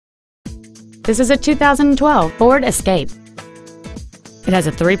This is a 2012 Ford Escape. It has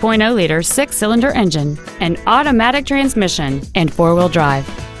a 3.0-liter 6-cylinder engine, an automatic transmission, and 4-wheel drive.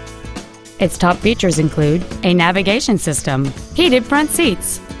 Its top features include a navigation system, heated front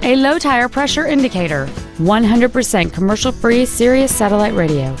seats, a low tire pressure indicator, 100% commercial-free Sirius satellite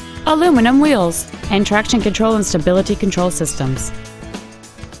radio, aluminum wheels, and traction control and stability control systems.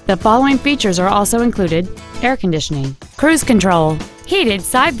 The following features are also included: air conditioning, cruise control, heated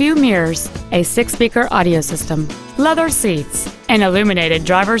side view mirrors, a 6-speaker audio system, leather seats, an illuminated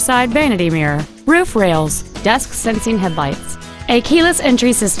driver's side vanity mirror, roof rails, dusk sensing headlights, a keyless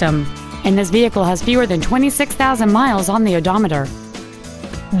entry system, and this vehicle has fewer than 26,000 miles on the odometer.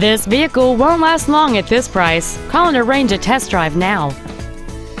 This vehicle won't last long at this price. Call and arrange a test drive now.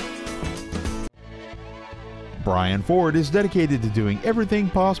 Brien Ford is dedicated to doing everything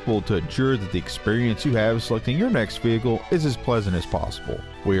possible to ensure that the experience you have selecting your next vehicle is as pleasant as possible.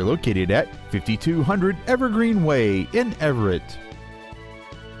 We are located at 5200 Evergreen Way in Everett.